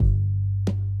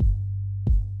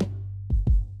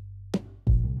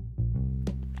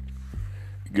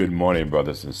Good morning,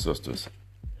 brothers and sisters.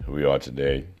 We are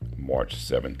today, March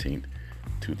 17th,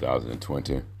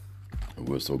 2020. And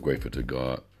we're so grateful to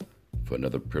God for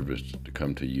another privilege to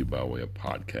come to you by way of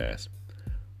podcast.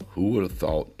 Who would have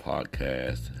thought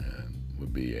podcast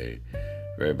would be a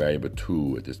very valuable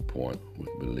tool at this point with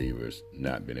believers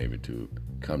not being able to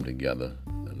come together?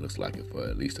 It looks like it for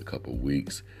at least a couple of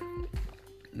weeks,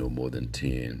 no more than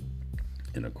 10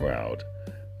 in a crowd.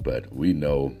 But we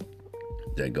know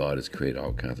that God has created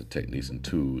all kinds of techniques and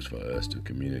tools for us to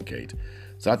communicate.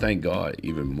 So I thank God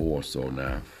even more so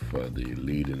now for the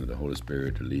leading of the Holy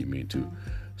Spirit to lead me to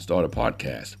start a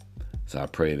podcast. So I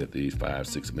pray that these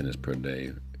 5-6 minutes per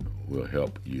day will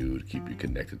help you to keep you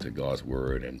connected to God's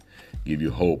Word and give you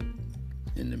hope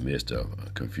in the midst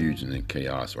of confusion and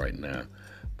chaos right now.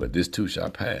 But this too shall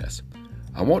pass.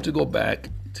 I want to go back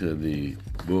to the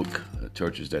book,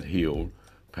 Churches That Heal,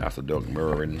 Pastor Doug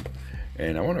Murray.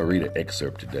 And I want to read an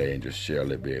excerpt today and just share a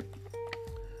little bit.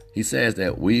 He says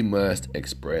that we must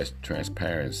express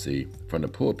transparency from the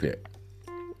pulpit.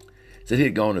 He said he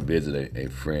had gone to visit a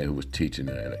friend who was teaching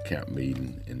at a camp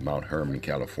meeting in Mount Hermon,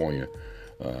 California.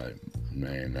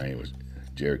 Man's name was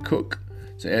Jerry Cook.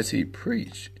 So as he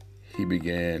preached, he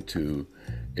began to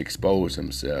expose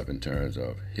himself in terms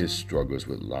of his struggles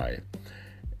with life.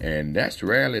 And that's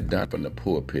rarely done from the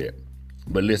pulpit.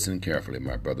 But listen carefully,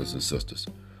 my brothers and sisters.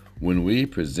 When we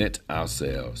present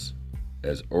ourselves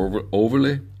as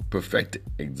overly perfected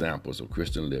examples of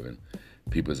Christian living,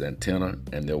 people's antenna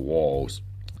and their walls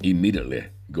immediately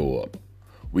go up.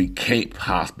 We can't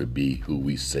possibly be who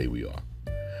we say we are.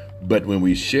 But when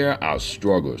we share our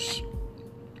struggles,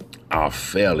 our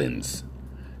failings,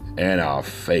 and our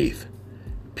faith,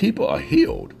 people are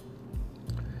healed.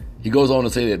 He goes on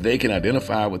to say that they can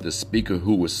identify with the speaker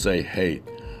who would say, hey,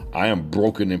 I am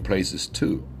broken in places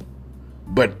too.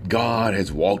 But God has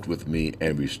walked with me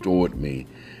and restored me,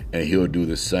 and he'll do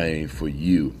the same for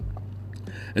you.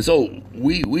 And so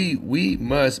we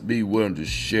must be willing to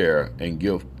share and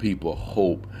give people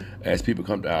hope as people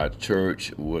come to our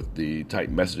church with the type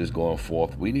messages going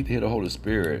forth. We need to hear the Holy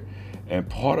Spirit. And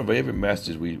part of every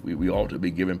message, we ought to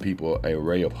be giving people a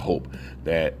ray of hope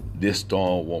that this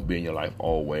storm won't be in your life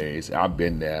always. I've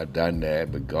been there, done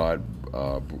that, but God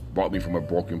brought me from a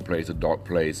broken place, a dark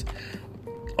place.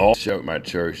 I shared with my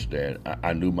church that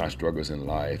I knew my struggles in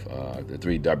life, the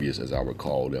 3 W's as I would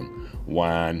call them: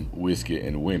 wine, whiskey,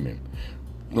 and women.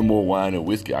 The more wine and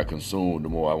whiskey I consumed, the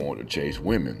more I wanted to chase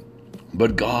women.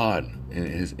 But God, in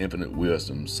his infinite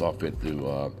wisdom, saw fit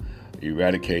to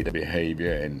eradicate the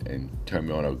behavior and turn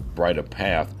me on a brighter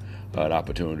path, an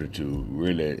opportunity to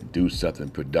really do something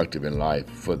productive in life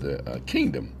for the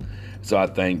kingdom. So I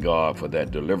thank God for that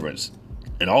deliverance.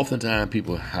 And oftentimes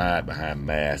people hide behind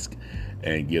masks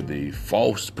and give the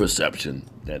false perception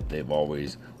that they've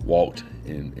always walked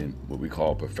in what we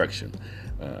call perfection.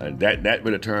 And that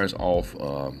really turns off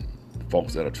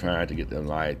folks that are trying to get their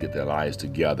lives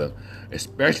together,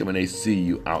 especially when they see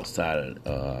you outside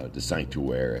of the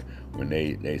sanctuary, when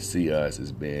they see us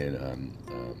as being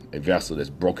a vessel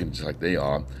that's broken just like they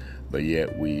are, but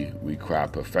yet we cry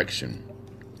perfection.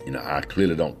 You know, I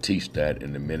clearly don't teach that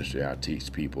in the ministry. I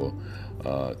teach people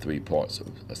 3 parts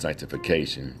of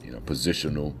sanctification. You know,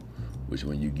 positional, which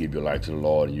when you give your life to the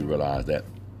Lord and you realize that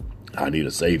I need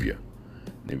a Savior.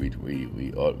 Then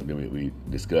we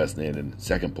discuss then the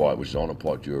second part, which is the only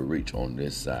part you'll reach on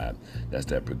this side. That's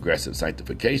that progressive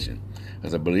sanctification.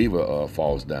 As a believer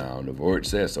falls down, the word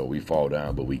says so. We fall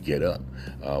down, but we get up.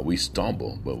 We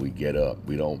stumble, but we get up.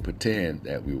 We don't pretend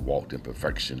that we walked in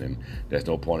perfection, and there's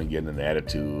no point in getting an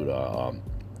attitude,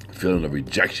 feeling of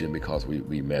rejection because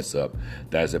we mess up.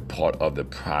 That's a part of the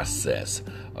process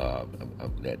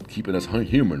that keeping us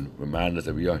human, reminding us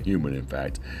that we are human, in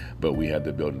fact, but we have the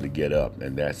ability to get up,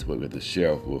 and that's what we have to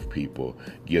share with people,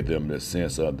 give them the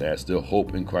sense of there's still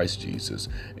hope in Christ Jesus,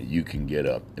 and you can get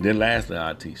up. And then lastly,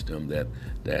 I teach them that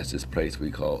that's this place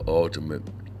we call ultimate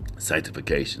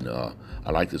sanctification. I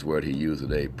like this word he used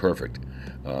today, perfect.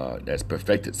 That's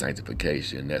perfected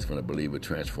sanctification. That's when a believer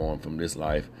transformed from this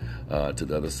life to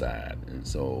the other side. And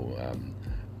so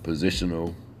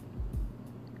positional,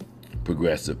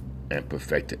 progressive, and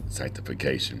perfected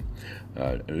sanctification.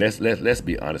 Let's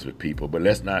be honest with people, but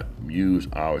let's not use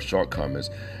our shortcomings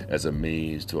as a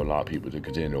means to allow people to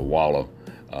continue to wallow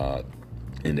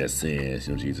in their sins.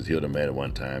 You know, Jesus healed a man at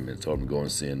one time and told him to go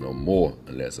and sin no more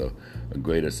unless a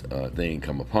greater thing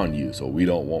come upon you. So we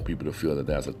don't want people to feel that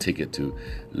that's a ticket to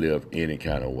live any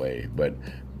kind of way. But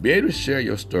be able to share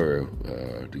your story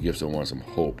to give someone some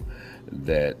hope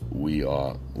that we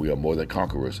are more than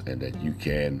conquerors, and that you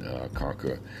can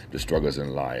conquer the struggles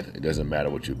in life. It doesn't matter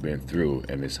what you've been through,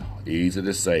 and it's easy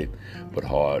to say, but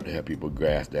hard to have people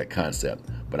grasp that concept.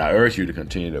 But I urge you to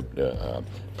continue to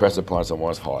press upon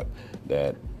someone's heart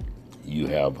that you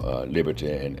have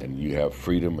liberty and you have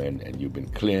freedom, and you've been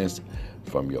cleansed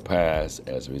from your past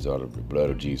as a result of the blood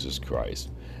of Jesus Christ.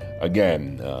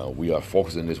 Again, we are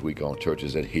focusing this week on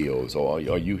churches that heal. So are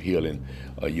you healing?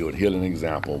 Are you a healing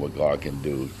example of what God can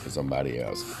do for somebody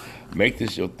else? Make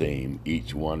this your theme,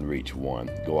 each one reach one.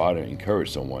 Go out and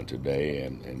encourage someone today,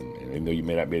 and even though you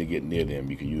may not be able to get near them,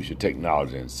 you can use your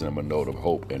technology and send them a note of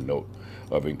hope and note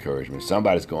of encouragement.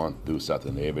 Somebody's going through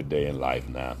something every day in life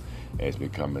now, and it's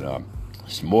becoming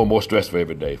more and more stressful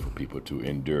every day for people to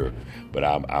endure, but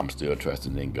I'm still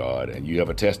trusting in God. And you have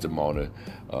a testimony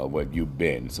of what you've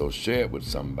been, so share it with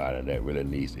somebody that really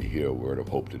needs to hear a word of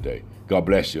hope today. God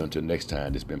bless you. Until next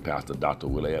time, this has been Pastor Dr.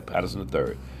 Willie Patterson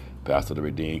III, pastor of the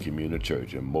Redeemed Community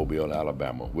Church in Mobile,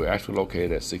 Alabama. We're actually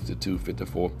located at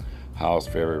 6254 House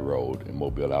Ferry Road in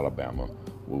Mobile, Alabama.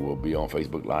 We will be on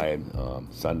Facebook Live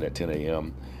Sunday at 10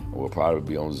 a.m. and we'll probably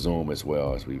be on Zoom as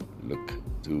well, as we look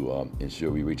to ensure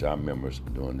we reach our members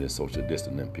during this social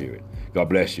distancing period. God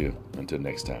bless you. Until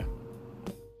next time.